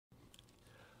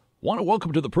Want to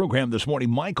welcome to the program this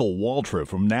morning Michael Waltrip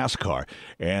from NASCAR,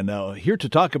 and here to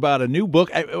talk about a new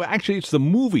book. Actually, it's the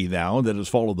movie now that has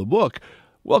followed the book.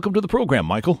 Welcome to the program,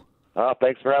 Michael.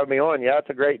 Thanks for having me on. Yeah,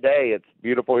 it's a great day. It's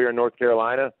beautiful here in North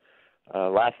Carolina.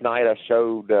 Last night I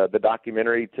showed the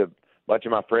documentary to a bunch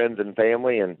of my friends and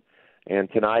family,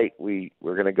 and tonight we're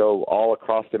going to go all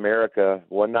across America,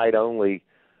 one night only,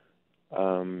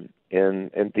 in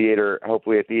theater,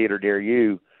 hopefully a theater near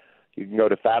you. You can go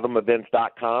to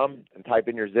fathomevents.com and type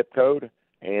in your zip code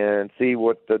and see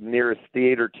what the nearest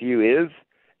theater to you is.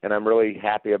 And I'm really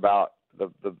happy about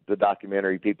the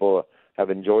documentary. People have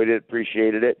enjoyed it,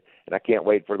 appreciated it, and I can't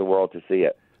wait for the world to see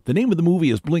it. The name of the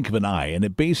movie is Blink of an Eye, and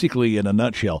it basically, in a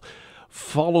nutshell,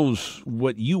 follows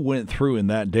what you went through in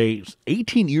that day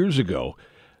 18 years ago,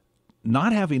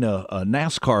 not having a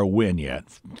NASCAR win yet,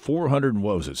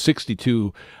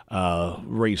 62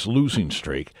 race losing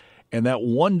streak. And that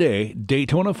one day,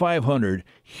 Daytona 500,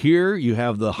 here you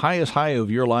have the highest high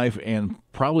of your life and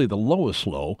probably the lowest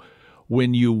low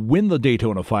when you win the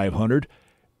Daytona 500.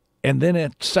 And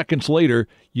then seconds later,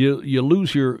 you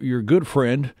lose your good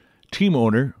friend, team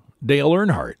owner, Dale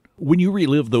Earnhardt. When you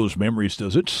relive those memories,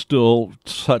 does it still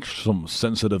touch some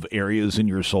sensitive areas in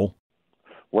your soul?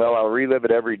 Well, I relive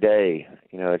it every day.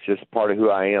 It's just part of who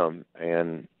I am.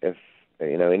 And if,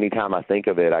 anytime I think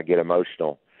of it, I get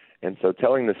emotional. And so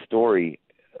telling the story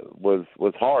was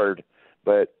hard,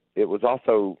 but it was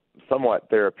also somewhat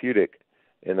therapeutic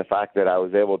in the fact that I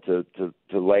was able to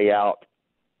lay out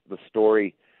the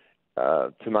story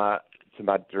to my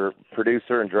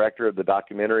producer and director of the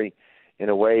documentary in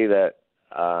a way that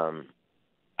I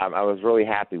was really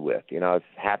happy with. I was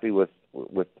happy with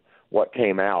what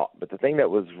came out. But the thing that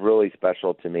was really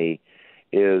special to me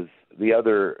is the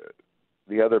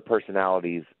other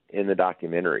personalities in the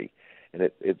documentary. And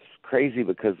it's crazy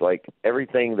because,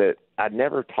 everything that I'd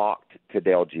never talked to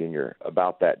Dale Jr.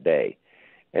 about that day,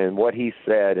 and what he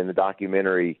said in the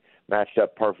documentary matched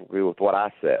up perfectly with what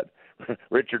I said.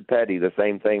 Richard Petty, the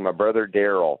same thing. My brother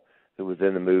Daryl, who was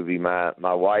in the movie, my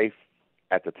wife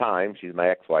at the time, she's my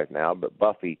ex-wife now, but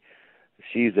Buffy,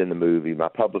 she's in the movie, my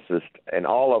publicist, and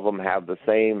all of them have the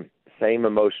same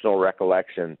emotional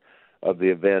recollection of the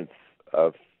events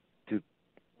of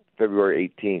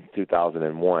February 18th,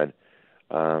 2001.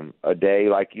 A day,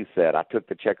 like you said, I took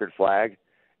the checkered flag,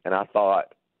 and I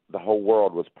thought the whole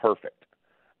world was perfect.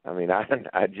 I mean,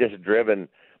 I'd just driven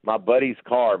my buddy's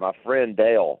car, my friend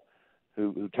Dale,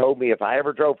 who told me if I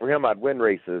ever drove for him, I'd win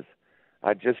races.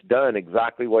 I'd just done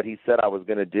exactly what he said I was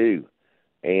going to do.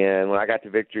 And when I got to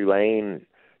Victory Lane,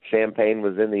 champagne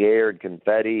was in the air and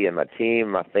confetti, and my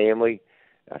team, my family,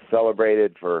 I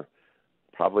celebrated for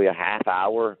probably a half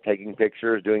hour, taking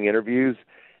pictures, doing interviews.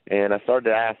 And I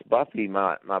started to ask Buffy,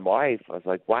 my wife, I was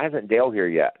like, why isn't Dale here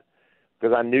yet?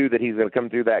 Because I knew that he's going to come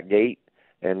through that gate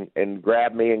and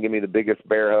grab me and give me the biggest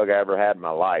bear hug I ever had in my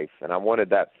life. And I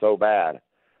wanted that so bad.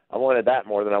 I wanted that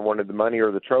more than I wanted the money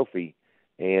or the trophy.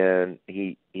 And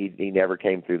he never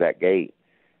came through that gate.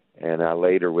 And I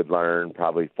later would learn,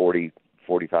 probably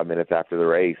 45 minutes after the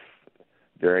race,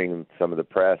 during some of the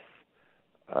press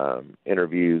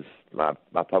interviews, my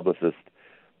publicist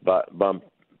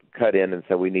cut in and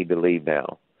said, we need to leave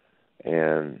now.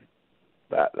 And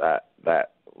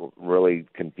that really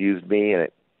confused me, and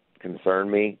it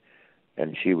concerned me.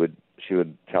 And she would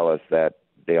tell us that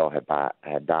Dale had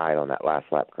died on that last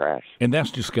lap crash. And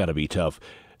that's just got to be tough.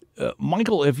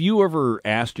 Michael, have you ever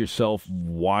asked yourself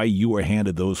why you were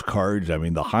handed those cards? I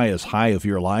mean, the highest high of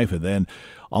your life, and then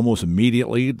almost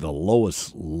immediately the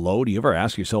lowest low. Do you ever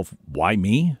ask yourself, why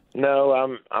me?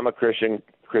 No, I'm a Christian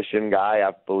guy.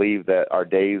 I believe that our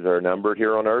days are numbered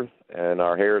here on earth, and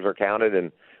our hairs are counted,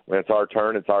 and when it's our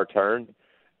turn, it's our turn.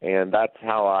 And that's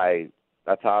how I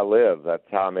live. That's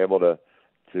how I'm able to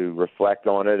reflect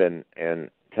on it and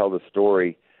tell the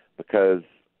story, because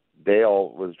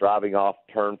Dale was driving off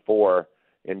turn 4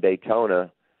 in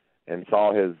Daytona and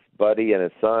saw his buddy and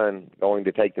his son going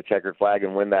to take the checkered flag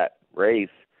and win that race.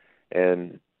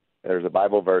 And there's a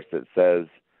Bible verse that says,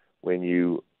 when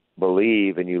you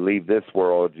believe and you leave this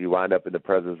world, you wind up in the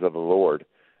presence of the Lord.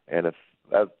 And if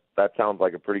that sounds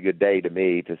like a pretty good day to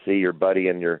me, to see your buddy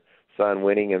and your son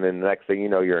winning, and then the next thing you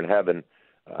know, you're in heaven.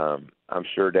 I'm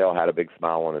sure Dale had a big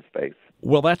smile on his face.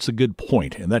 Well, that's a good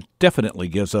point, and that definitely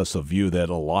gives us a view that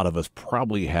a lot of us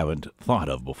probably haven't thought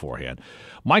of beforehand.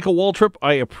 Michael Waltrip,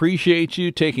 I appreciate you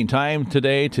taking time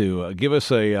today to give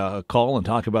us a call and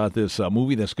talk about this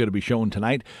movie that's going to be shown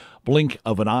tonight, blink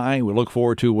of an eye. We look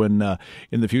forward to when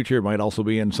in the future it might also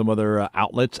be in some other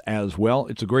outlets as well.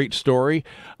 It's a great story.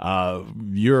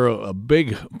 You're a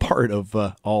big part of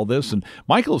all this. And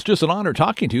Michael, it's just an honor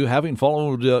talking to you, having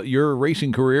followed your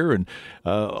racing career and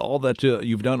all that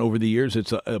you've done over the years.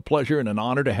 It's a pleasure and an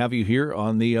honor to have you here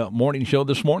on the morning show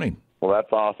this morning. Well,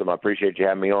 that's awesome. I appreciate you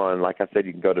having me on. Like I said,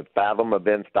 you can go to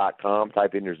fathomevents.com,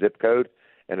 type in your zip code,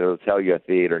 and it'll tell you a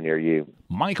theater near you.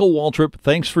 Michael Waltrip,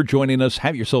 thanks for joining us.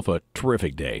 Have yourself a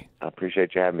terrific day. I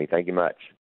appreciate you having me. Thank you much.